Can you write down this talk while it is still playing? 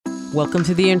Welcome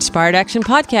to the Inspired Action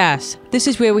Podcast. This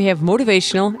is where we have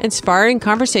motivational, inspiring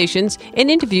conversations and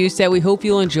interviews that we hope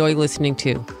you'll enjoy listening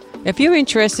to. If you're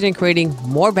interested in creating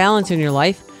more balance in your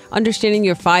life, understanding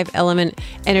your 5-element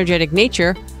energetic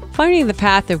nature, finding the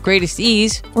path of greatest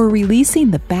ease, or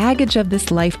releasing the baggage of this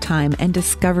lifetime and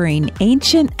discovering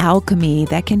ancient alchemy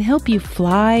that can help you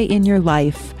fly in your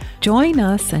life, join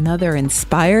us and other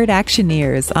inspired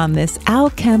actioneers on this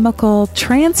alchemical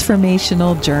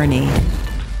transformational journey.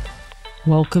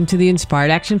 Welcome to the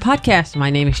Inspired Action Podcast. My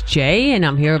name is Jay, and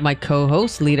I'm here with my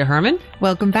co-host, Lita Herman.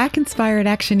 Welcome back, Inspired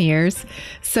Actioneers.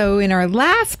 So in our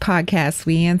last podcast,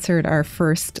 we answered our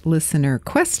first listener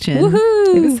question.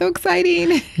 Woohoo! It was so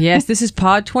exciting. Yes, this is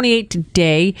Pod 28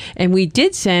 today, and we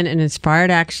did send an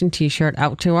Inspired Action t-shirt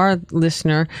out to our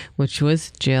listener, which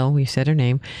was Jill. We said her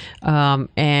name,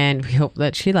 and we hope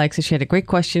that she likes it. She had a great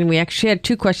question. We actually had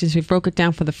two questions. We broke it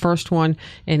down for the first one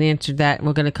and answered that.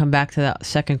 We're going to come back to that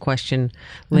second question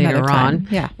later on.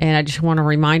 Yeah. And I just want to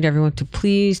remind everyone to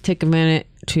please take a minute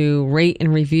to rate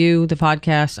and review the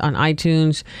podcast on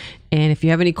iTunes. And if you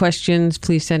have any questions,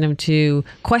 please send them to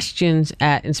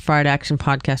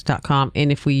questions@inspiredactionpodcast.com.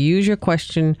 And if we use your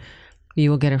question, you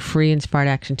will get a free Inspired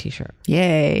Action t-shirt.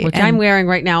 Yay. Which I'm wearing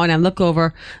right now, and I look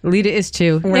over. Lita is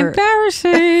too. We're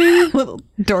embarrassing. a little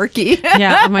dorky.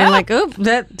 Yeah, I'm like, oh,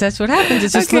 that's what happens.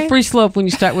 It's a Okay. slippery slope when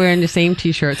you start wearing the same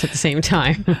t-shirts at the same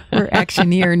time. We're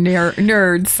actioneer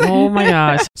nerds. Oh my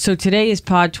gosh. So today is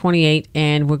Pod 28,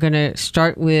 and we're going to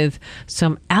start with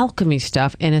some alchemy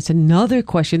stuff. And it's another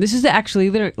question. This is actually,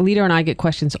 Lita and I get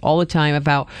questions all the time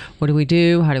about what do we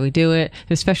do? How do we do it?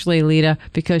 Especially Lita,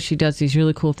 because she does these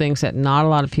really cool things that not a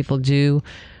lot of people do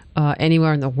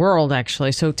anywhere in the world,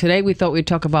 actually. So today we thought we'd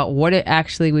talk about what it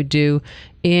actually would do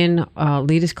in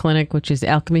Lita's clinic, which is the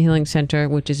Alchemy Healing Center,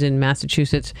 which is in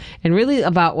Massachusetts, and really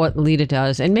about what Lita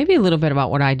does, and maybe a little bit about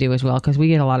what I do as well, because we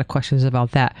get a lot of questions about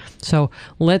that. So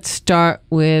let's start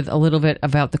with a little bit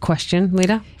about the question,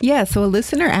 Lita. Yeah, so a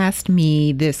listener asked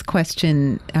me this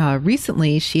question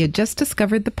recently. She had just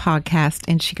discovered the podcast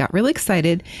and she got really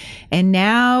excited. And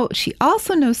now she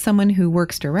also knows someone who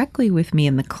works directly with me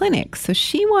in the clinic. So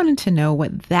she wanted to know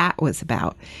what that was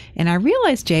about. And I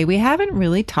realized, Jay, we haven't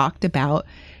really talked about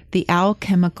the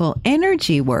alchemical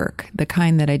energy work, the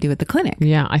kind that I do at the clinic.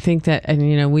 Yeah, I think that,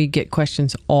 and we get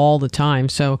questions all the time.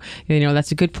 So,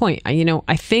 that's a good point.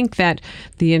 I think that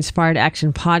the Inspired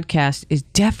Action Podcast is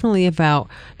definitely about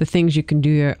the things you can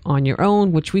do on your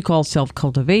own, which we call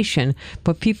self-cultivation.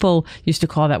 But people used to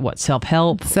call that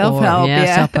self-help? Self-help,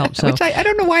 yeah. Self-help. So, which I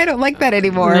don't know why I don't like that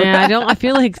anymore. Yeah, I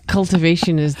feel like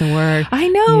cultivation is the word. I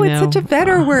know, it's such a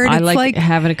better word. I It's like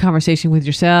having a conversation with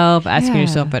yourself, asking Yeah.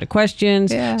 yourself better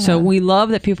questions. Yeah. So we love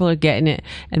that people are getting it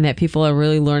and that people are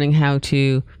really learning how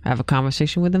to have a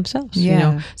conversation with themselves.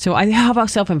 Yeah. So how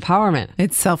about self-empowerment?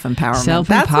 It's self-empowerment. Self-empowerment,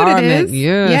 That's what it is.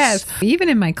 yes. Even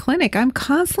in my clinic, I'm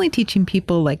constantly teaching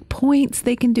people like points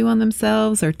they can do on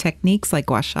themselves or techniques like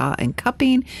gua sha and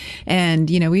cupping. And,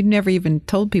 we've never even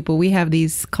told people we have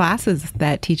these classes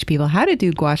that teach people how to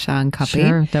do gua sha and cupping.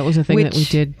 Sure, that was a thing that we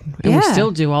did, and we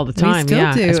still do all the time. We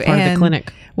still do. As part of the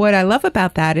clinic. What I love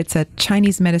about that, it's a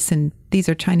Chinese medicine. These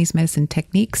are Chinese medicine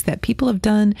techniques that people have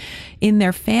done in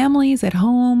their families at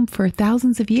home for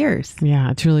thousands of years. Yeah,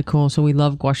 it's really cool. So we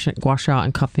love gua sha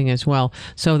and cupping as well.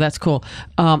 So that's cool.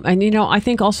 And, I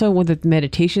think also with the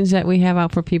meditations that we have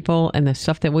out for people and the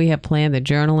stuff that we have planned, the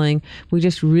journaling, we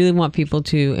just really want people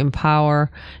to empower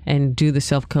and do the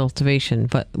self-cultivation.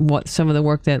 But what some of the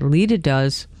work that Lita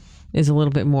does is a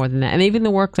little bit more than that. And even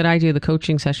the work that I do, the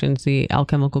coaching sessions, the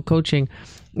alchemical coaching,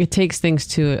 it takes things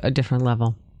to a different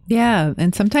level. Yeah.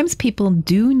 And sometimes people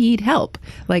do need help.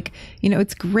 Like,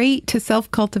 it's great to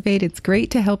self-cultivate. It's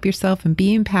great to help yourself and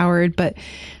be empowered. But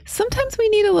sometimes we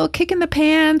need a little kick in the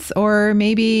pants, or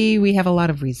maybe we have a lot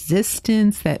of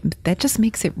resistance that just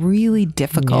makes it really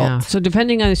difficult. Yeah. So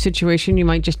depending on the situation, you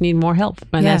might just need more help.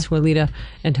 And that's where Lita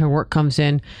and her work comes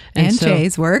in. And so,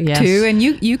 Jay's work too. And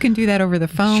you can do that over the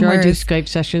phone. Sure, I do Skype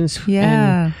sessions.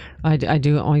 Yeah. And I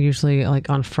do usually like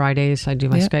on Fridays, I do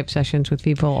my Skype sessions with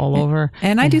people all over.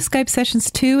 And I do Skype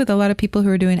sessions too with a lot of people who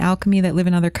are doing alchemy that live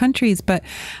in other countries. But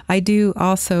I do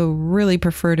also really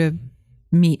prefer to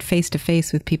meet face to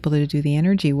face with people to do the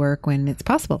energy work when it's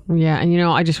possible. Yeah. And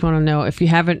I just want to know, if you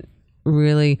haven't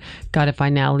really got it by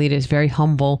now. Lita is very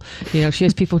humble. She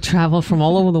has people travel from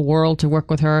all over the world to work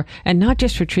with her, and not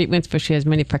just for treatments, but she has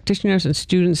many practitioners and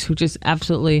students who just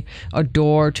absolutely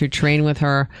adore to train with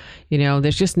her.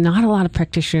 There's just not a lot of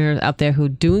practitioners out there who are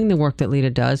doing the work that Lita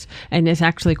does, and it's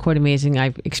actually quite amazing.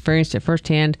 I've experienced it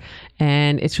firsthand,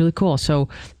 and it's really cool. So,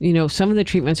 some of the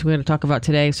treatments we're going to talk about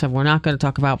today, some we're not going to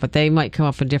talk about, but they might come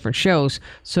up in different shows.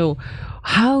 So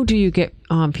how do you get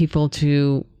people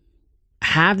to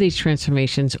have these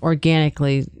transformations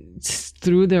organically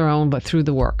through their own, but through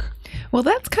the work? Well,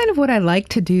 that's kind of what I like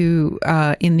to do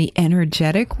in the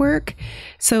energetic work.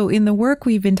 So in the work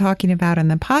we've been talking about on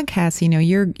the podcast,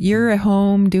 you're at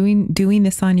home doing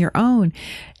this on your own.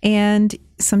 And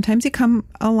sometimes you come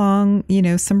along,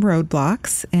 some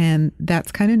roadblocks, and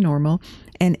that's kind of normal.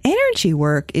 And energy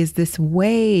work is this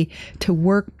way to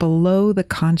work below the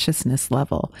consciousness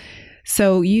level.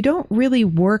 So you don't really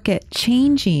work at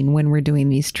changing when we're doing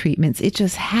these treatments. It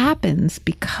just happens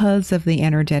because of the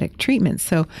energetic treatments.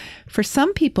 So for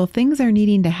some people, things are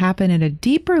needing to happen at a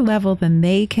deeper level than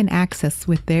they can access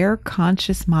with their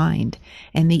conscious mind.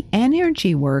 And the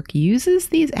energy work uses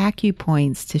these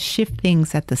acupoints to shift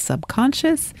things at the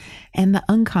subconscious and the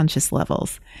unconscious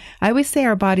levels. I always say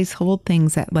our bodies hold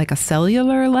things at like a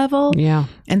cellular level. Yeah.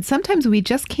 And sometimes we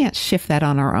just can't shift that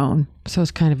on our own. So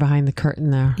it's kind of behind the curtain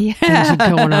there. Yeah. Things are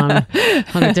going on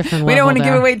a different level. We don't want to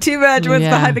there. give away too much what's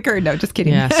behind the curtain. No, just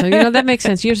kidding. Yeah. So, that makes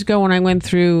sense. Years ago when I went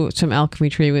through some alchemy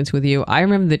treatments with you, I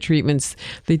remember the treatments,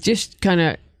 they just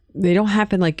they don't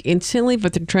happen like instantly,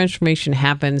 but the transformation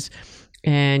happens.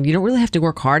 And you don't really have to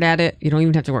work hard at it. You don't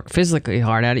even have to work physically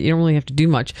hard at it. You don't really have to do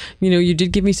much. You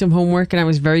did give me some homework and I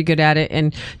was very good at it.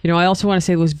 And, I also want to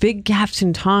say those big gaps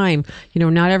in time,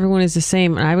 not everyone is the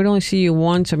same. And I would only see you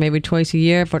once or maybe twice a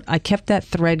year, but I kept that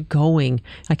thread going.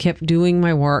 I kept doing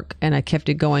my work and I kept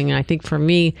it going. And I think for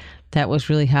me, that was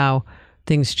really how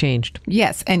things changed.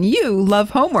 Yes. And you love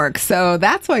homework. So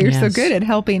that's why you're so Yes. good at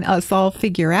helping us all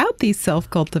figure out these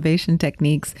self-cultivation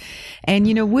techniques. And,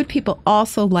 would people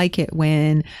also like it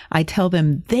when I tell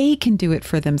them they can do it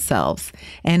for themselves?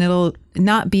 And it'll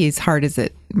not be as hard as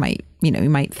it might, you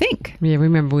might think. Yeah,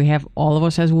 remember, all of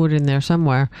us has wood in there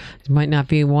somewhere. It might not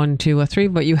be 1, 2, or 3,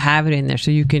 but you have it in there. So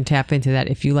you can tap into that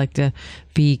if you like to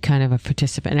be kind of a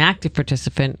participant, an active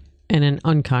participant in an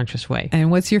unconscious way. And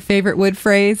what's your favorite wood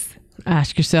phrase?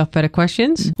 Ask yourself better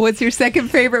questions. What's your second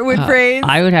favorite wood phrase?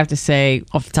 I would have to say,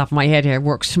 off the top of my head here,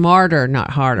 work smarter,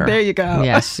 not harder. There you go.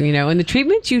 Yes, and the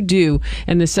treatments you do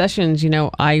and the sessions,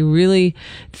 I really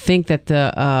think that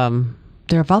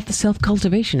they're about the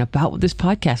self-cultivation, about what this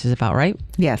podcast is about, right?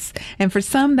 Yes. And for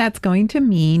some, that's going to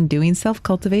mean doing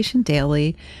self-cultivation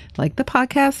daily, like the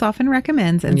podcast often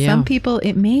recommends. And some people,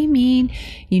 it may mean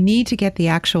you need to get the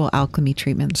actual alchemy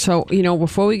treatment. So,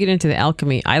 before we get into the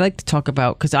alchemy, I like to talk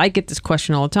about, because I get this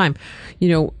question all the time,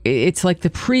 it's like the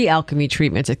pre-alchemy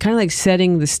treatments. It's kind of like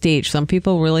setting the stage. Some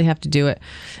people really have to do it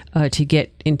to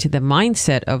get into the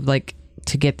mindset of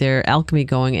to get their alchemy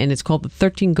going, and it's called the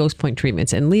 13 Ghost Point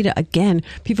treatments. And Lita, again,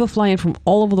 people fly in from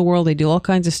all over the world. They do all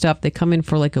kinds of stuff. They come in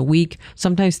for like a week,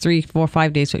 sometimes 3, 4,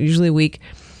 5 days, but usually a week.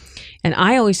 And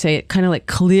I always say it kind of like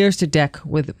clears the deck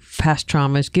with past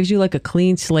traumas, gives you like a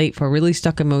clean slate for really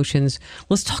stuck emotions.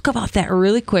 Let's talk about that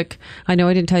really quick. I know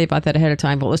I didn't tell you about that ahead of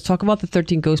time, but let's talk about the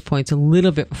 13 Ghost Points a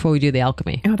little bit before we do the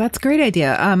alchemy. Oh, that's a great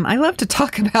idea. I love to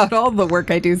talk about all the work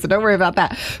I do, so don't worry about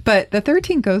that. But the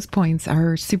 13 Ghost Points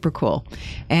are super cool.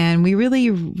 And we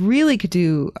really, really could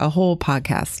do a whole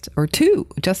podcast or 2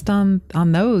 just on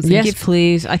those. Yes,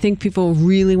 please. I think people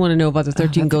really want to know about the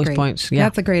 13 Ghost Points. Yeah.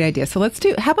 That's a great idea. So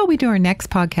how about we do our next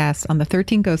podcast on the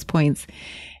 13 Ghost Points,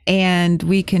 and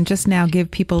we can just now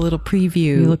give people a little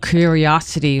preview. A little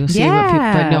curiosity. We'll see what people,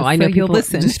 but no, I know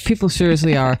people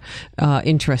seriously are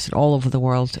interested all over the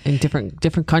world in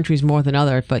different countries more than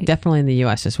others, but definitely in the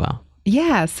U.S. as well.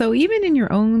 Yeah. So even in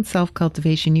your own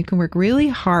self-cultivation, you can work really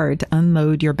hard to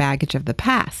unload your baggage of the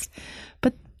past.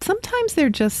 But sometimes they're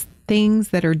just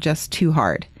things that are just too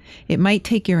hard. It might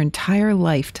take your entire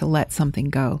life to let something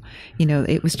go.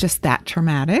 It was just that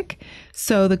traumatic.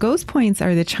 So the ghost points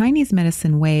are the Chinese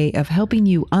medicine way of helping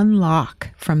you unlock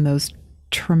from those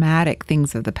traumatic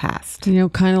things of the past.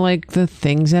 Kind of like the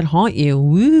things that haunt you.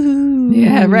 Woo!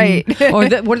 Yeah, right. Or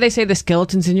what do they say? The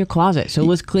skeletons in your closet. So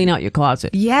let's clean out your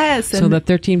closet. Yes. So the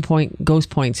 13 ghost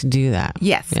points do that.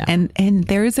 Yes. Yeah. And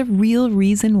there is a real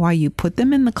reason why you put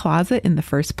them in the closet in the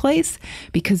first place,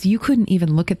 because you couldn't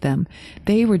even look at them.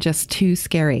 They were just too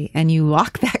scary. And you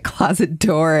locked that closet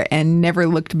door and never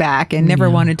looked back and never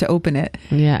wanted to open it.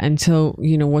 Yeah. And so,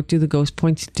 what do the ghost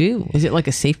points do? Is it like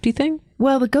a safety thing?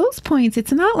 Well, the ghost points,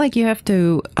 it's not like you have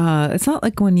to, it's not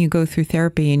like when you go through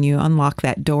therapy and you unlock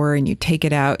that door and you take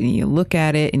it out and you look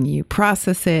at it and you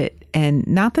process it. And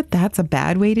not that that's a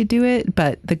bad way to do it,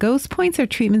 but the ghost points are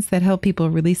treatments that help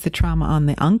people release the trauma on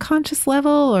the unconscious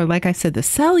level, or like I said, the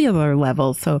cellular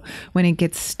level. So when it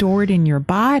gets stored in your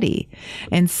body.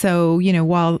 And so,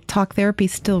 while talk therapy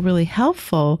is still really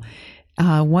helpful,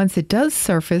 once it does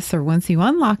surface or once you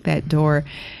unlock that door,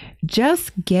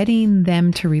 just getting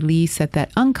them to release at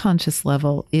that unconscious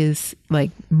level is like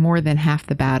more than half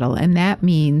the battle. And that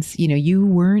means, you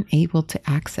weren't able to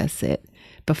access it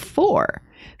before.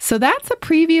 So that's a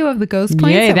preview of the ghost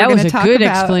points. Yeah, that was a good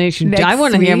explanation. I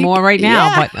want to hear more right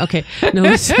now, but okay. No,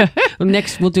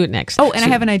 we'll do it next. Oh, and I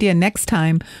have an idea. Next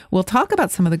time, we'll talk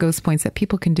about some of the ghost points that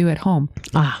people can do at home.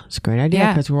 It's a great idea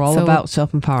because we're all about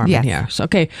self-empowerment here.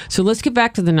 So let's get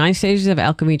back to the 9 stages of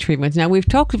alchemy treatments. Now, we've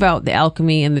talked about the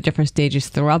alchemy and the different stages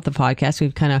throughout the podcast.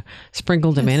 We've kind of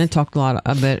sprinkled them in and talked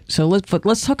a bit. So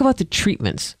let's talk about the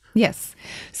treatments. Yes.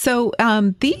 So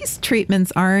these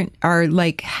treatments are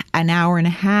like an hour and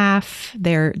a half.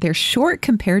 They're short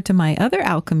compared to my other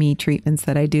alchemy treatments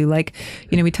that I do. Like,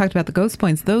 we talked about the ghost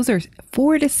points. Those are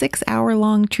 4 to 6 hour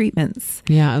long treatments.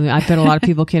 Yeah. I bet a lot of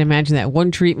people can't imagine that.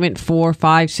 One treatment, 4,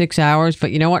 5, 6 hours.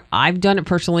 But you know what? I've done it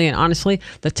personally. And honestly,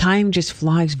 the time just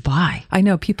flies by. I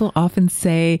know people often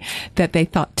say that they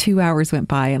thought 2 hours went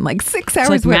by and like 6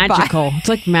 hours went magical. By. It's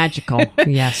like magical.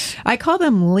 Yes. I call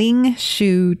them Ling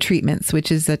Shu treatments,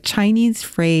 which is a Chinese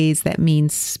phrase that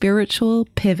means spiritual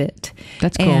pivot.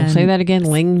 That's cool. And say that again.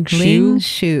 Ling Shu. Ling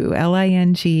Shu.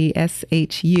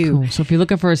 Lingshu. Cool. So if you're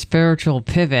looking for a spiritual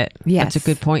pivot, that's a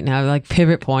good point now. Like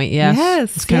pivot point. Yes.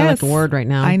 Yes. It's kind of like a word right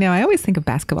now. I know. I always think of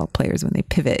basketball players when they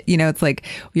pivot. It's like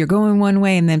you're going one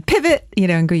way and then pivot,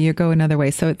 and you go another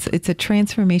way. So it's a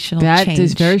transformational change. That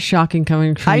is very shocking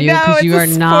coming from you because you are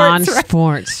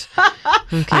non-sports.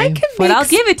 Okay. But I'll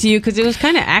give it to you because it was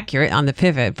kind of accurate on the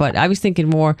pivot. But I was thinking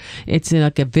more, it's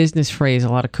like a business phrase, a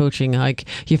lot of coaching, like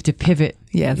you have to pivot.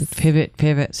 Yes.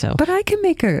 Pivot. So, but I can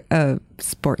make a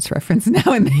sports reference now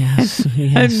and then. Yes.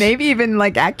 And maybe even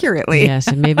like accurately. Yes.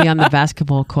 And maybe on the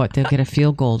basketball court, they'll get a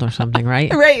field goal or something,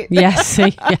 right? Right. Yes.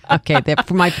 Yeah. Okay.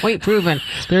 For my point proven,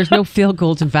 there's no field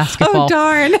goals in basketball. Oh,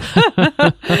 darn.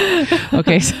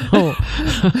 Okay. So,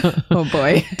 oh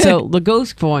boy. So the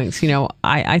ghost points,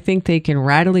 I think they can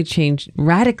radically change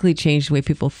the way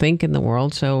people think in the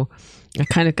world. So I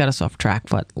kind of got us off track,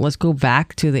 but let's go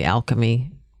back to the alchemy.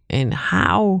 And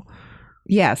how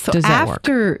so does that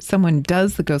after work? Someone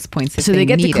does the ghost points, so they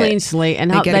get the clean slate,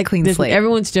 and they get a clean slate.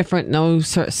 Everyone's different, no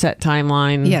set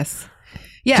timeline. Yes.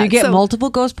 Yeah. Do you get multiple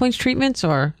ghost points treatments,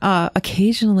 or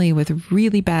occasionally with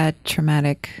really bad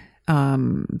traumatic,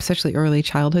 especially early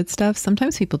childhood stuff?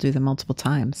 Sometimes people do them multiple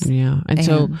times. Yeah, and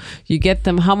so you get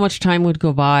them. How much time would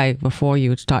go by before you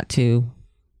would start to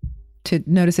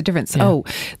notice a difference? Yeah.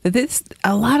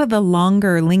 A lot of the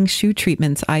longer Ling Shu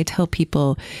treatments, I tell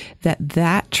people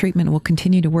that treatment will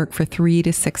continue to work for 3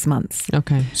 to 6 months.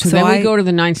 Okay. So then we go to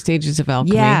the 9 stages of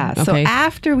alchemy. Yeah. Okay. So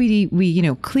after we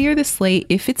clear the slate,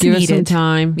 if it's Give needed. Us some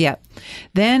time. Yeah.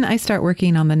 Then I start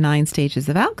working on the 9 stages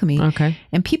of alchemy. Okay.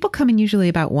 And people come in usually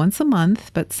about once a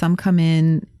month, but some come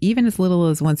in even as little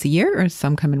as once a year, or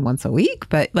some come in once a week.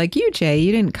 But like you, Jay,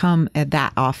 you didn't come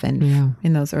that often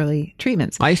in those early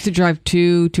treatments. I used to drive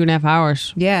 2.5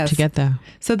 hours to get there.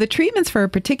 So the treatments for a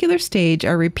particular stage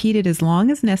are repeated as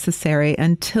long as necessary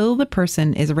until the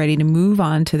person is ready to move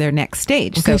on to their next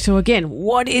stage. Okay, so again,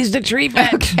 what is the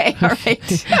treatment? Okay, all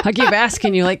right. I keep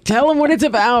asking you, tell them what it's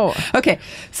about. Okay,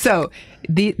 so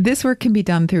this work can be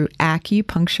done through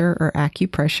acupuncture or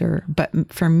acupressure, but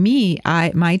for me,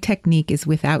 my technique is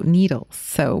without needles.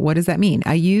 So what does that mean?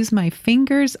 I use my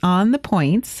fingers on the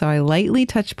points, so I lightly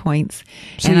touch points.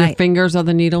 So your fingers are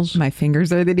the needles? My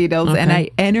fingers are the needles, and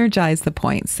I energize the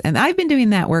points. And I've been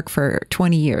doing that work for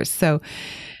 20 years. So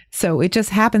it just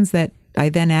happens that I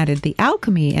then added the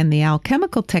alchemy, and the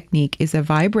alchemical technique is a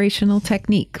vibrational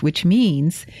technique, which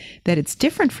means that it's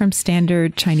different from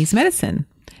standard Chinese medicine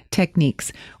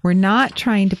techniques. We're not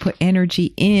trying to put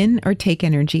energy in or take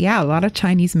energy out. A lot of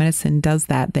Chinese medicine does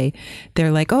that.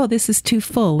 They're like, oh, this is too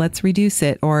full, let's reduce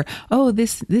it. Or, oh,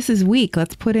 this is weak,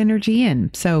 let's put energy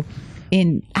in. So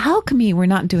in alchemy, we're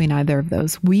not doing either of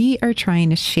those. We are trying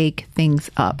to shake things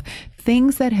up.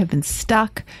 Things that have been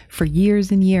stuck for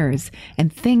years and years,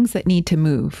 and things that need to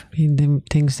move.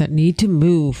 Things that need to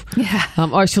move. Yeah. All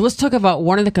right, so let's talk about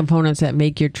one of the components that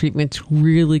make your treatments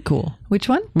really cool. Which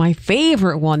one? My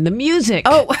favorite one, the music.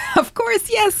 Oh, of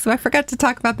course, yes. I forgot to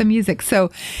talk about the music.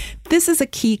 So this is a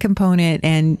key component.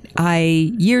 And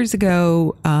years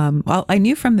ago, I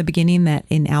knew from the beginning that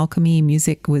in alchemy,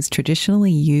 music was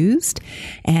traditionally used.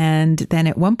 And then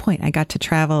at one point I got to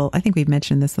travel. I think we've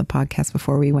mentioned this in the podcast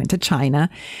before. We went to China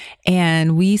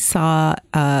and we saw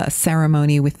a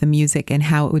ceremony with the music and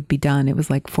how it would be done. It was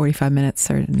like 45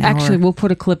 minutes or an hour. Actually, we'll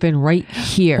put a clip in right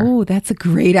here. Oh, that's a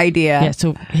great idea. Yeah,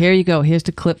 so here you go. Here's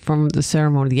the clip from the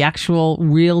ceremony, the actual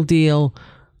real deal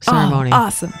ceremony. Oh,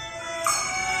 awesome.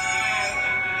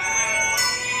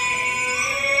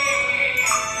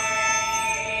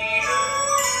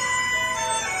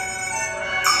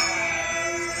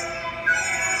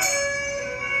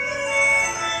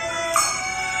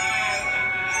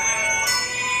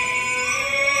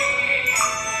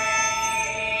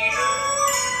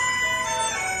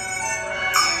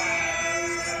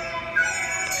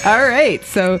 All right.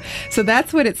 So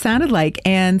that's what it sounded like.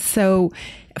 And so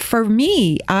for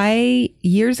me,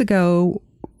 years ago,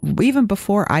 even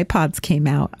before iPods came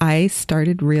out, I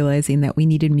started realizing that we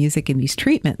needed music in these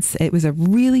treatments. It was a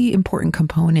really important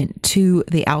component to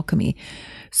the alchemy.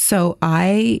 So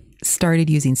I started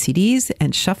using CDs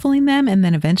and shuffling them. And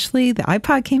then eventually the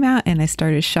iPod came out and I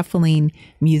started shuffling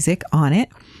music on it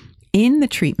in the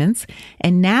treatments.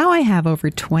 And now I have over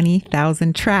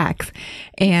 20,000 tracks.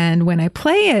 And when I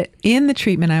play it in the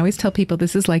treatment, I always tell people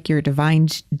this is like your divine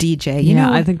DJ. You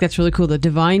know, I think that's really cool. The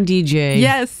divine DJ.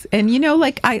 Yes. And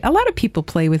like a lot of people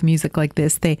play with music like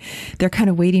this. They're kind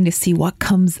of waiting to see what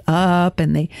comes up,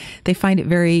 and they find it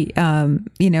very,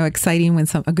 exciting when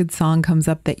a good song comes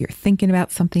up that you're thinking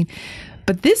about something.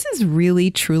 But this is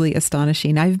really, truly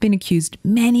astonishing. I've been accused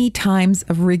many times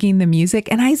of rigging the music,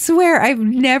 and I swear I've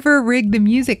never rigged the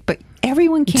music, but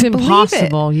everyone can't believe it. It's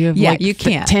impossible. You have you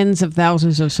can't. Tens of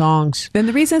thousands of songs. And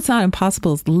the reason it's not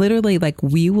impossible is literally like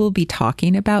we will be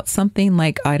talking about something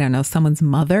like, I don't know, someone's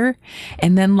mother.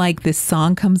 And then like this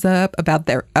song comes up about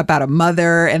a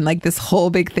mother and like this whole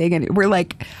big thing. And we're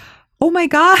like, oh my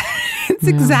God, it's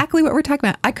exactly what we're talking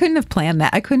about. I couldn't have planned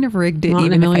that. I couldn't have rigged it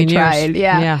even if I tried.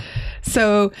 Yeah.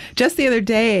 So just the other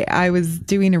day, I was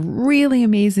doing a really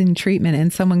amazing treatment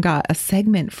and someone got a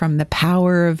segment from The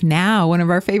Power of Now, one of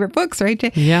our favorite books, right,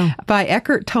 Jay? Yeah. By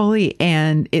Eckhart Tolle.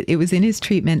 And it was in his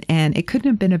treatment, and it couldn't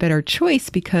have been a better choice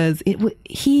because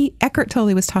Eckhart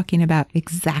Tolle was talking about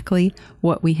exactly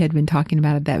what we had been talking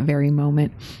about at that very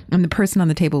moment. And the person on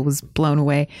the table was blown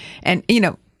away. And,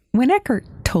 when Eckhart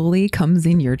Tolle comes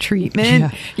in your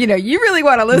treatment, you really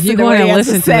want to listen to what he has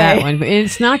to say. That one. But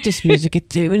it's not just music.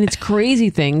 It's crazy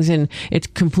things, and it's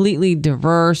completely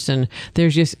diverse, and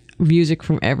there's just music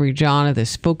from every genre. There's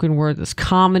spoken word, there's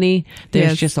comedy.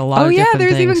 There's just a lot of different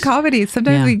things. There's even comedy.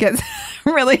 Sometimes we get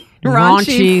really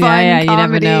raunchy fun comedy. You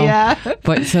never know.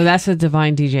 But so that's a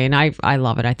divine DJ, and I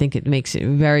love it. I think it makes it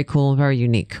very cool and very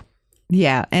unique.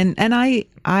 Yeah, and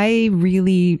I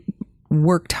really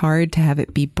worked hard to have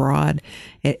it be broad.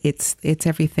 It's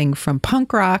everything from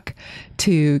punk rock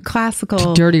to classical,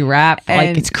 to dirty rap.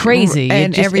 Like it's crazy,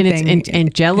 and everything. And it's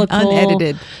angelical,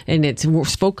 unedited, and it's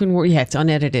spoken word. Yeah, it's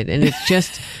unedited, and it's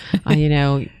just,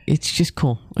 it's just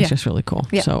cool. It's just really cool.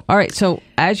 Yeah. So, all right. So,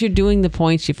 as you're doing the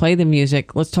points, you play the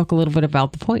music. Let's talk a little bit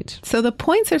about the points. So, the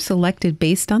points are selected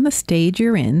based on the stage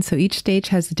you're in. So, each stage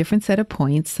has a different set of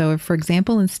points. So, for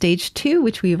example, in stage 2,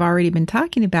 which we've already been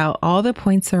talking about, all the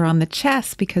points are on the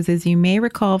chest because, as you may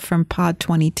recall from Pod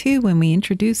 22, when we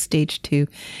introduced stage 2,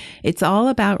 it's all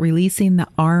about releasing the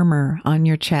armor on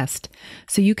your chest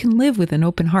so you can live with an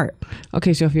open heart.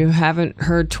 Okay. So, if you haven't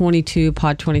heard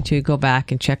Pod 22, go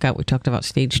back and check out. We talked about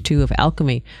stage 2 of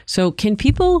alchemy. So can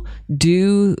people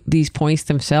do these points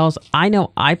themselves? I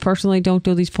know I personally don't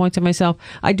do these points myself.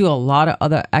 I do a lot of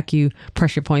other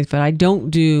acupressure points, but I don't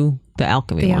do the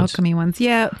alchemy ones.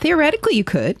 Yeah, theoretically you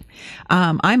could.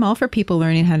 I'm all for people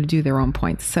learning how to do their own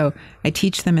points. So I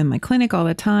teach them in my clinic all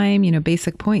the time,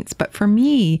 basic points. But for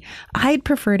me, I'd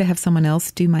prefer to have someone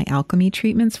else do my alchemy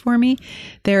treatments for me.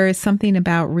 There is something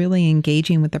about really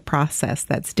engaging with the process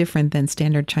that's different than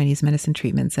standard Chinese medicine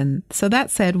treatments. And so that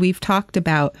said, we've talked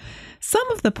about some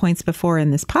of the points before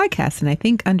in this podcast. And I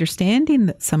think understanding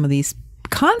that some of these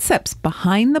concepts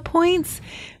behind the points,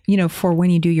 for when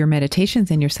you do your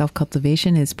meditations and your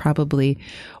self-cultivation is probably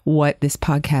what this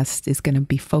podcast is going to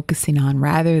be focusing on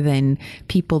rather than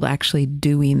people actually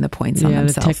doing the points on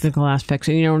themselves. The technical aspects.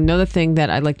 And, another thing that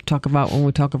I like to talk about when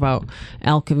we talk about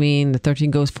alchemy and the 13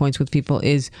 ghost points with people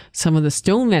is some of the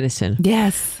stone medicine.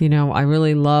 Yes. I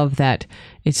really love that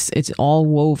it's all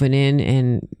woven in,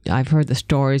 and I've heard the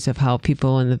stories of how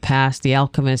people in the past, the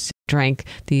alchemists, strength,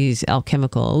 these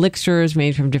alchemical elixirs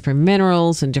made from different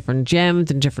minerals and different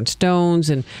gems and different stones,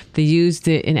 and they used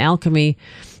it in alchemy.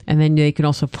 And then they can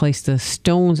also place the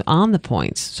stones on the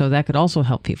points. So that could also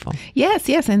help people. Yes,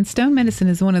 yes. And stone medicine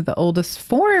is one of the oldest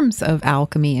forms of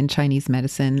alchemy in Chinese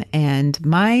medicine. And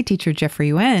my teacher, Jeffrey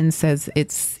Yuen, says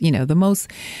it's,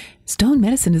 stone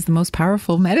medicine is the most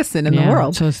powerful medicine in the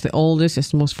world. So it's the oldest,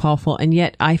 it's the most powerful. And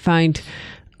yet I find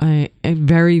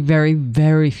very, very,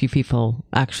 very few people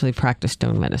actually practice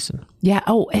stone medicine. Yeah.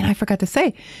 Oh, and I forgot to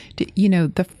say,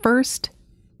 the first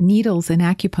needles in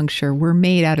acupuncture were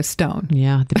made out of stone.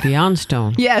 Yeah, the Beyond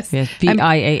Stone. Yes.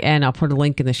 BIAN. I'll put a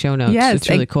link in the show notes. Yes. It's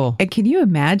really cool. And can you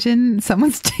imagine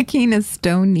someone sticking a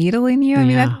stone needle in you? I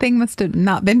mean, that thing must have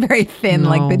not been very thin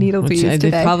like the needles we use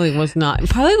today. It probably was not.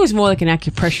 It probably was more like an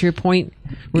acupressure point,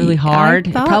 really hard.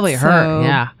 It probably hurt.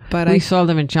 Yeah. But we saw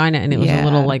them in China, and it was a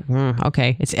little like,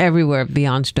 okay, it's everywhere,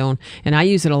 Beyond Stone. And I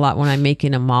use it a lot when I'm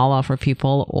making a mala for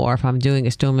people, or if I'm doing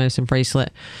a stone medicine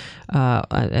bracelet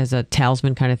as a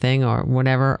talisman kind of thing or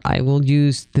whatever. I will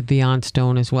use the Beyond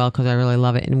Stone as well because I really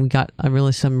love it. And we got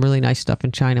some really nice stuff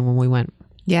in China when we went.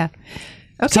 Yeah.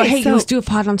 Okay, so let's do a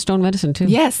pod on stone medicine too.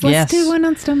 Yes, let's do one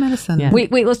on stone medicine. Yeah.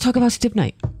 Wait, let's talk about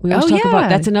stibnite. We always talk about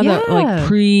that's another like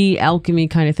pre-alchemy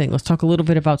kind of thing. Let's talk a little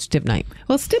bit about stibnite.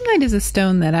 Well, stibnite is a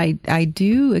stone that I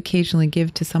do occasionally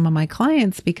give to some of my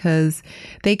clients because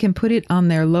they can put it on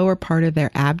their lower part of their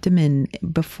abdomen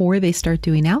before they start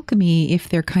doing alchemy if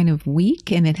they're kind of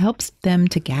weak, and it helps them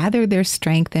to gather their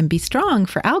strength and be strong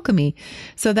for alchemy.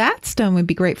 So that stone would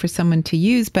be great for someone to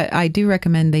use, but I do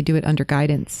recommend they do it under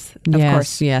guidance, of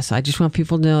course. Yes. I just want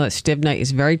people to know that stibnite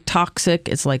is very toxic.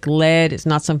 It's like lead. It's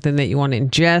not something that you want to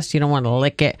ingest. You don't want to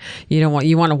lick it. You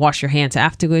want to wash your hands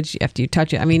afterwards after you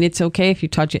touch it. I mean, it's okay if you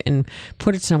touch it and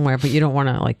put it somewhere, but you don't want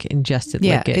to like ingest it,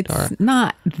 lick it. It's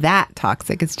not that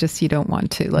toxic. It's just you don't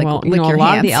want to lick your hands. A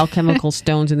lot of the alchemical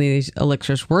stones in these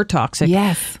elixirs were toxic.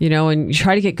 Yes. And you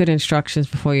try to get good instructions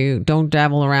before you don't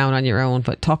dabble around on your own,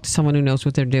 but talk to someone who knows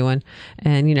what they're doing.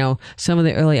 And, some of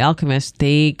the early alchemists,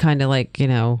 they kind of like, they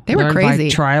were crazy. By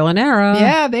trial and error.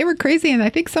 Yeah, they were crazy, and I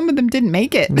think some of them didn't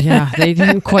make it. Yeah, they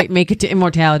didn't quite make it to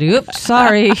immortality. Oops,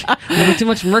 sorry. A little too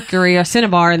much mercury or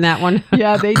cinnabar in that one.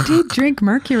 Yeah, they did drink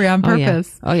mercury on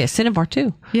purpose. Oh, yeah, cinnabar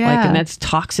too. Yeah. And that's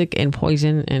toxic and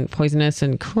poisonous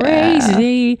and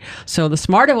crazy. Yeah. So the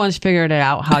smarter ones figured it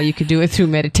out how you could do it through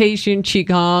meditation,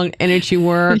 qigong, energy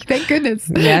work. Thank goodness.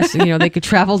 Yes, they could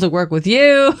travel to work with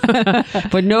you.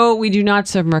 But no, we do not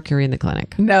serve mercury in the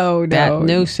clinic. No.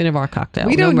 No cinnabar cocktail.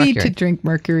 We don't need to drink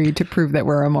mercury to prove that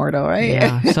we're immortal, right?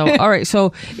 Yeah. So, all right.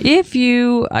 So if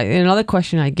another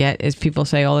question I get is people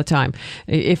say all the time,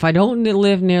 if I don't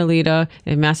live near Lita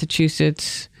in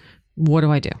Massachusetts, what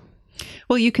do I do?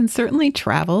 Well, you can certainly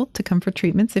travel to come for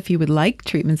treatments if you would like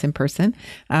treatments in person.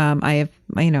 I have,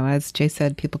 as Jay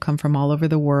said, people come from all over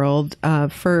the world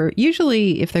for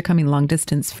usually if they're coming long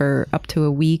distance for up to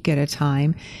a week at a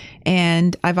time.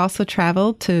 And I've also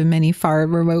traveled to many far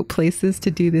remote places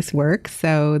to do this work.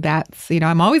 So that's,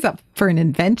 I'm always up for an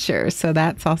adventure. So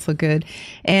that's also good.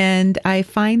 And I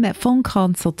find that phone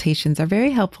consultations are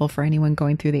very helpful for anyone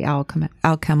going through the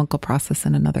alchemical process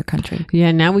in another country.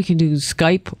 Yeah, now we can do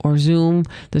Skype or Zoom.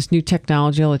 There's new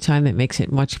technology all the time that makes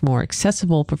it much more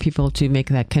accessible for people to make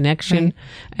that connection. Right.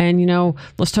 And,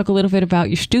 let's talk a little bit about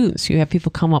your students. You have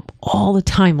people come up all the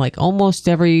time, like almost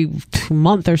every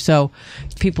month or so,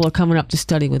 people are coming up to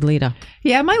study with Lita.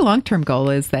 Yeah, my long-term goal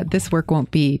is that this work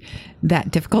won't be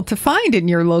that difficult to find in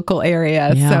your local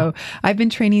area. Yeah. So I've been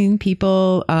training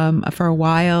people for a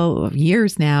while,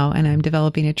 years now, and I'm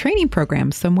developing a training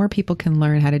program so more people can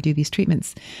learn how to do these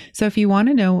treatments. So if you want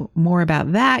to know more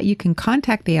about that, you can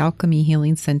contact the Alchemy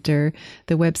Healing Center.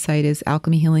 The website is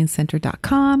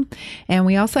alchemyhealingcenter.com. And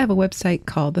we also have a website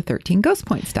called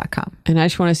the13ghostpoints.com. And I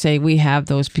just want to say we have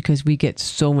those because we get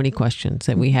so many questions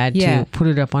that we had to put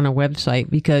it up on our website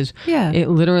because it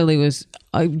literally was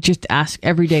just ask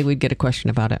every day. We'd get a question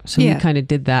about it. So we kind of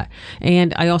did that.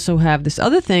 And I also have this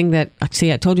other thing that, I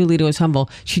told you Lita was humble.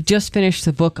 She just finished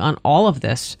the book on all of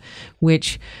this,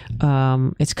 which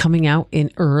it's coming out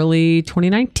in early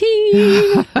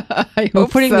 2019. We're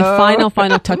putting the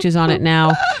final touches on it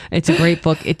now. It's a great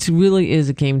book. It really is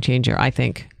a game changer, I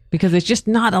think. Because there's just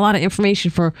not a lot of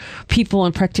information for people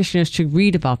and practitioners to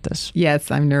read about this. Yes,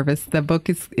 I'm nervous. The book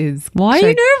is Why are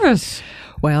you nervous?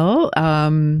 Well,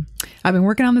 I've been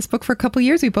working on this book for a couple of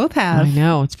years. We both have. I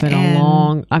know. It's been a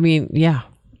long, and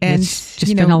it's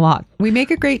just been a lot. We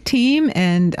make a great team,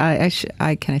 and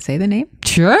can I say the name?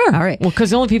 Sure. All right. Well, because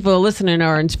the only people listening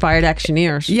are inspired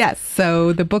actioneers. Yes.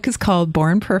 So the book is called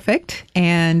Born Perfect,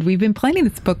 and we've been planning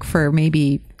this book for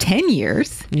maybe 10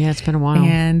 years. Yeah, it's been a while.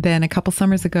 And then a couple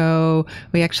summers ago,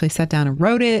 we actually sat down and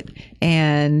wrote it.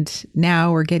 And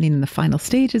now we're getting in the final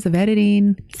stages of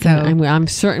editing. So and I'm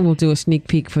certain we'll do a sneak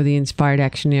peek for the Inspired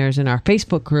Actioneers in our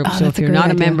Facebook group. So if you're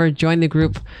not a member, join the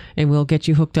group and we'll get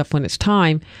you hooked up when it's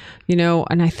time.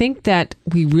 And I think that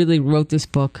we really wrote this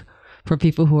book for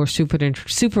people who are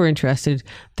super interested.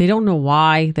 They don't know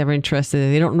why they're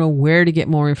interested. They don't know where to get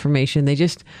more information. They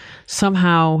just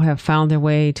somehow have found their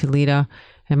way to Lita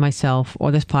and myself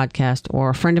or this podcast or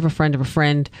a friend of a friend of a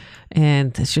friend.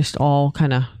 And it's just all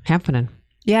kind of happening.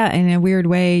 Yeah. In a weird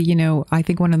way, I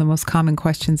think one of the most common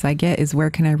questions I get is, where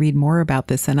can I read more about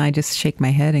this? And I just shake my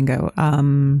head and go,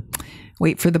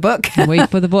 wait for the book.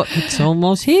 Wait for the book. It's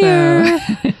almost here.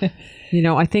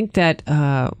 I think that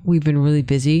we've been really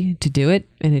busy to do it,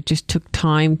 and it just took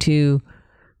time to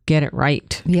get it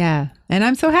right. Yeah. And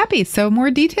I'm so happy. So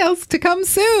more details to come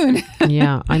soon.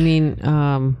 Yeah. I mean,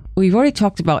 we've already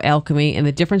talked about alchemy and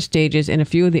the different stages in a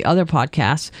few of the other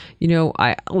podcasts.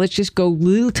 Let's just go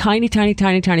little tiny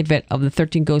bit of the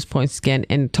 13 ghost points again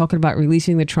and talking about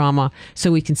releasing the trauma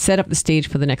so we can set up the stage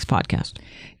for the next podcast.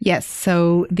 Yes.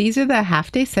 So these are the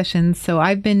half-day sessions. So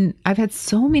I've had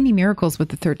so many miracles with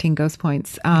the 13 ghost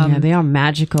points. Yeah, they are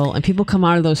magical. And people come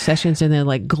out of those sessions and they're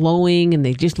like glowing and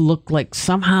they just look like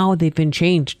somehow they've been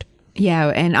changed. Yeah.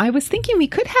 And I was thinking we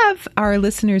could have our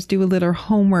listeners do a little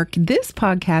homework this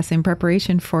podcast in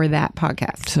preparation for that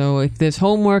podcast. So if there's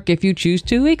homework, if you choose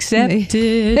to accept it.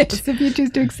 If you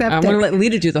choose to accept it. I'm going to let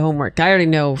Lita do the homework. I already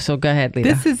know. So go ahead,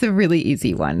 Lita. This is a really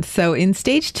easy one. So in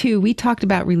stage 2, we talked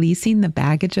about releasing the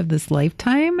baggage of this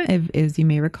lifetime. As you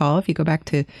may recall, if you go back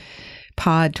to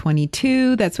pod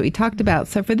 22, that's what we talked about.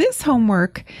 So for this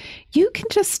homework, you can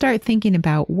just start thinking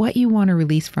about what you want to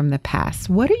release from the past.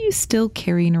 What are you still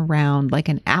carrying around, like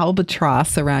an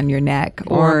albatross around your neck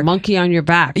or a monkey on your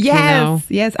back? Yes.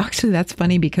 Yes. Actually, that's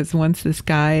funny because once this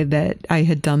guy that I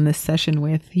had done this session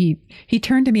with, he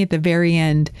turned to me at the very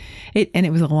end, and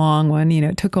it was a long one.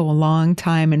 It took a long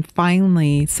time, and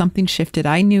finally something shifted.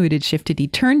 I knew it had shifted. He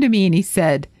turned to me and he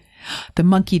said, "The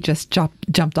monkey just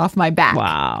jumped off my back."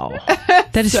 Wow.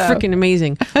 That is freaking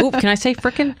amazing. Ooh, can I say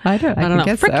frickin'? I don't know.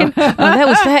 Frickin'.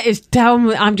 That is down.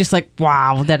 I'm just like,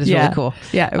 wow, that is really cool.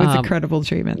 Yeah, it was incredible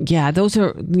treatment. Yeah, those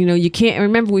are, you can't,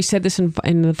 remember we said this in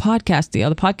the podcast, the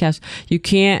other podcast, you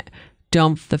can't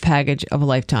dump the package of a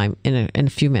lifetime in a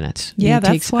few minutes. Yeah, it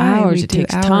takes hours. It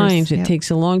takes time. It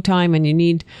takes a long time, and you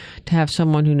need to have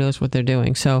someone who knows what they're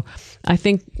doing. So I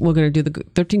think we're going to do the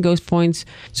 13 ghost points.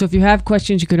 So if you have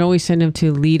questions, you can always send them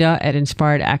to Lita at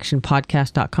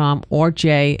inspiredactionpodcast.com or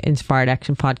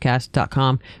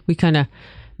Jay@inspiredactionpodcast.com. We kind of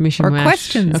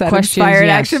questions at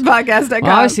inspiredactionpodcast.com.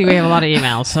 Well, obviously we have a lot of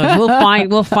emails, so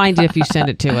we'll find it if you send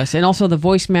it to us. And also the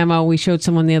voice memo, we showed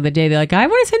someone the other day, they're like, I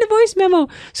want to send a voice memo.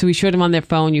 So we showed them on their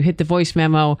phone, you hit the voice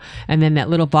memo, and then that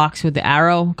little box with the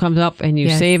arrow comes up, and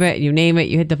you save it, you name it,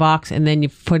 you hit the box, and then you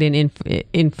put in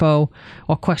info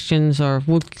or questions, or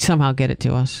we'll somehow get it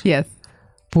to us. Yes.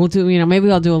 We'll do,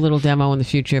 maybe I'll do a little demo in the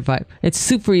future, but it's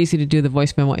super easy to do the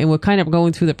voice memo. And we're kind of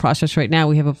going through the process right now.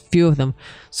 We have a few of them.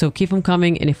 So keep them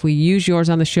coming. And if we use yours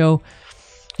on the show,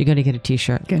 you're going to get a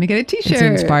t-shirt. It's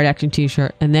an Inspired Action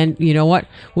t-shirt. And then, you know what?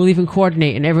 We'll even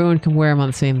coordinate and everyone can wear them on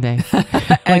the same day.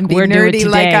 And be nerdy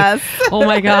like us. Oh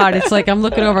my God. It's like I'm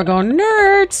looking over going,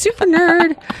 nerd, super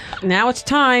nerd. Now it's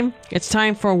time. It's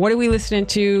time for what are we listening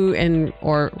to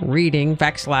or reading, /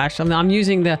 I'm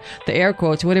using the air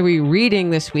quotes. What are we reading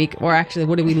this week? Or actually,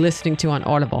 what are we listening to on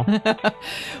Audible?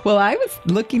 Well, I was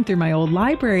looking through my old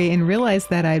library and realized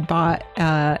that I'd bought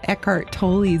Eckhart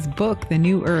Tolle's book, The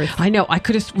New Earth. I know. I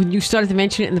could have, when you started to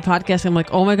mention it in the podcast, I'm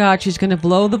like, oh my God, she's going to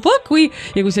blow the book.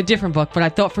 It was a different book, but I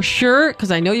thought for sure,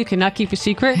 because I know you cannot keep a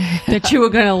secret, that you were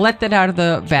going to let that out of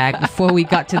the bag before we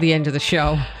got to the end of the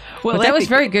show. Well, but that was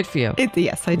very good for you.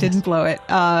 Yes, I didn't blow it.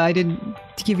 I didn't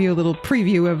give you a little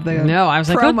preview of the No, I was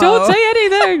promo. like, oh, don't say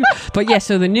anything. But yeah,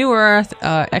 so The New Earth,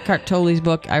 Eckhart Tolle's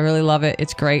book, I really love it.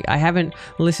 It's great. I haven't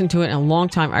listened to it in a long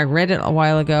time. I read it a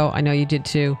while ago. I know you did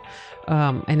too.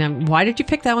 Why did you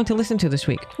pick that one to listen to this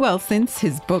week? Well, since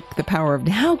his book, The Power of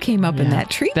Now, came up in that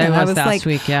treatment, I was last like,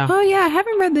 week, yeah. Oh yeah, I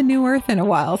haven't read The New Earth in a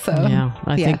while, so yeah,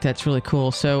 I think that's really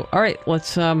cool. So, all right,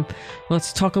 let's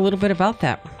talk a little bit about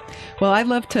that. Well, I'd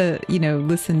love to,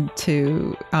 listen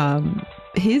to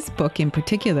his book in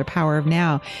particular, Power of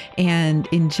Now, and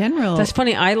in general. That's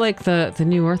funny. I like the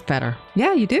New Earth better.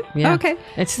 Yeah, you do? Yeah. Okay.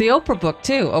 It's the Oprah book,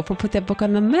 too. Oprah put that book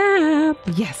on the map.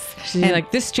 Yes. She's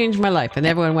like, this changed my life. And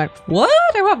everyone went, what?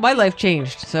 I want my life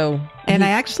changed. So, and I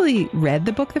actually read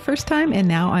the book the first time, and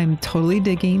now I'm totally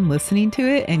digging listening to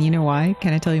it. And you know why?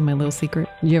 Can I tell you my little secret?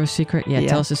 You have a secret? Yeah,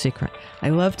 tell us a secret. I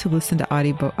love to listen to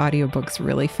audiobooks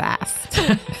really fast.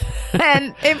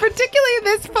 And particularly in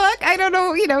this book, I don't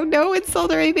know, no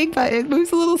insult or anything, but it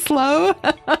moves a little slow.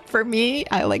 For me,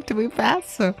 I like to move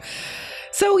fast.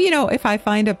 So, if I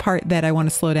find a part that I want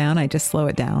to slow down, I just slow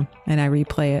it down and I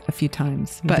replay it a few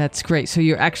times. But that's great. So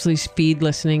you're actually speed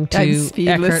listening to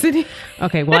Eckhart. Listening.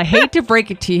 Okay. Well, I hate to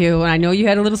break it to you, and I know you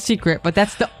had a little secret, but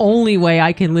that's the only way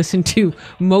I can listen to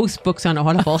most books on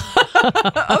Audible.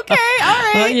 Okay.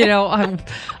 All right. Well,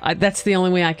 that's the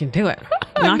only way I can do it.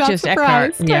 I'm not just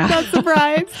surprised. Eckhart. Yeah. I'm not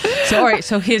surprised. So, all right.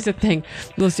 So here's the thing.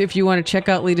 Listen, if you want to check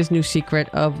out Lita's new secret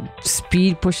of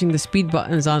pushing the speed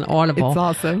buttons on Audible. It's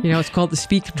awesome. It's called the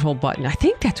speed control button. I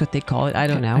think that's what they call it. I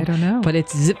don't know. I don't know. But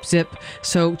it's zip.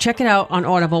 So check it out on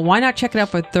Audible. Why not check it out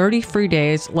for 30 free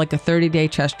days, like a 30-day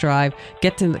test drive?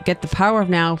 Get the Power of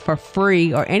Now for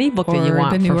free, or any book that you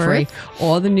want for free.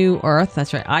 Or The New Earth.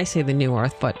 That's right. I say The New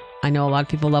Earth, but I know a lot of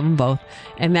people love them both.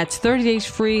 And that's 30 days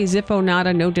free, Zippo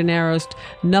nada, no dineros,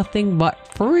 nothing but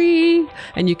free.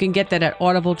 And you can get that at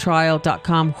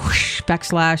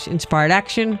audibletrial.com/inspired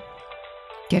action.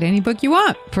 Get any book you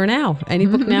want. For now. Any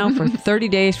book now for 30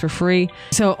 days for free.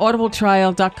 So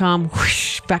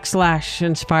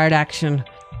audibletrial.com/inspired action.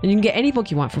 And you can get any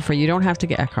book you want for free. You don't have to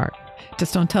get Eckhart.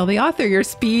 Just don't tell the author you're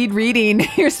speed reading,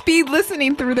 you're speed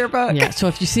listening through their book. Yeah, so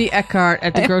if you see Eckhart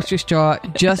at the grocery store,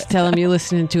 just tell him you're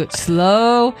listening to it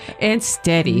slow and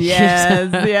steady. Yes,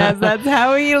 that's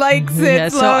how he likes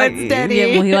it, slow and steady.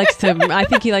 Yeah, well, I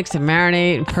think he likes to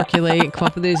marinate and percolate and come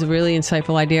up with these really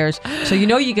insightful ideas. So you're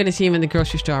going to see him in the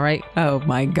grocery store, right? Oh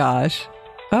my gosh.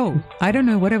 Oh, I don't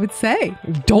know what I would say.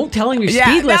 Don't tell him you're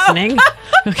speed listening.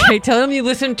 Okay, tell him you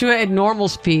listen to it at normal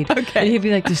speed. Okay. And he'll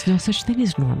be like, there's no such thing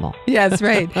as normal. Yes,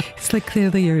 right. It's like,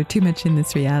 clearly you're too much in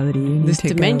this reality. This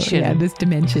dimension. This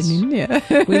dimension. Yes.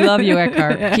 Yeah. We love you,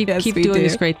 Eckhart. Keep doing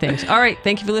these great things. All right.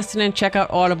 Thank you for listening. Check out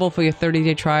Audible for your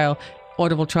 30-day trial.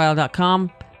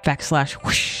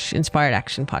 audibletrial.com/inspired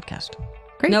action podcast.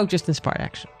 Great. No, just inspired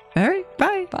action. All right.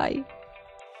 Bye. Bye.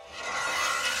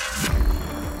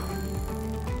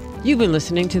 You've been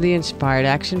listening to the Inspired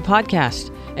Action Podcast,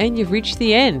 and you've reached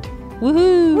the end.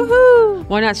 Woohoo! Woohoo!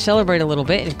 Why not celebrate a little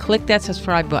bit and click that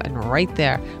subscribe button right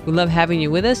there? We love having you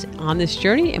with us on this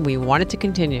journey, and we want it to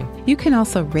continue. You can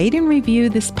also rate and review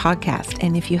this podcast.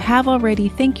 And if you have already,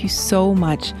 thank you so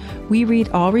much. We read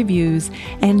all reviews,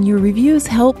 and your reviews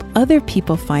help other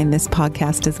people find this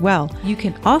podcast as well. You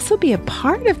can also be a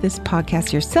part of this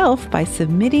podcast yourself by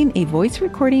submitting a voice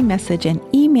recording message and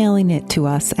emailing it to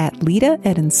us at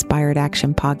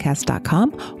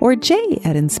lita@inspiredactionpodcast.com or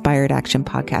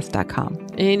jay@inspiredactionpodcast.com.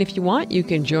 And if you want, you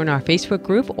can join our Facebook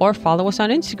group or follow us on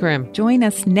Instagram. Join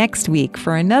us next week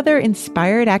for another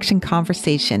Inspired Action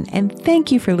conversation. And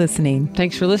thank you for listening.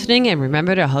 Thanks for listening, and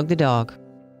remember to hug the dog.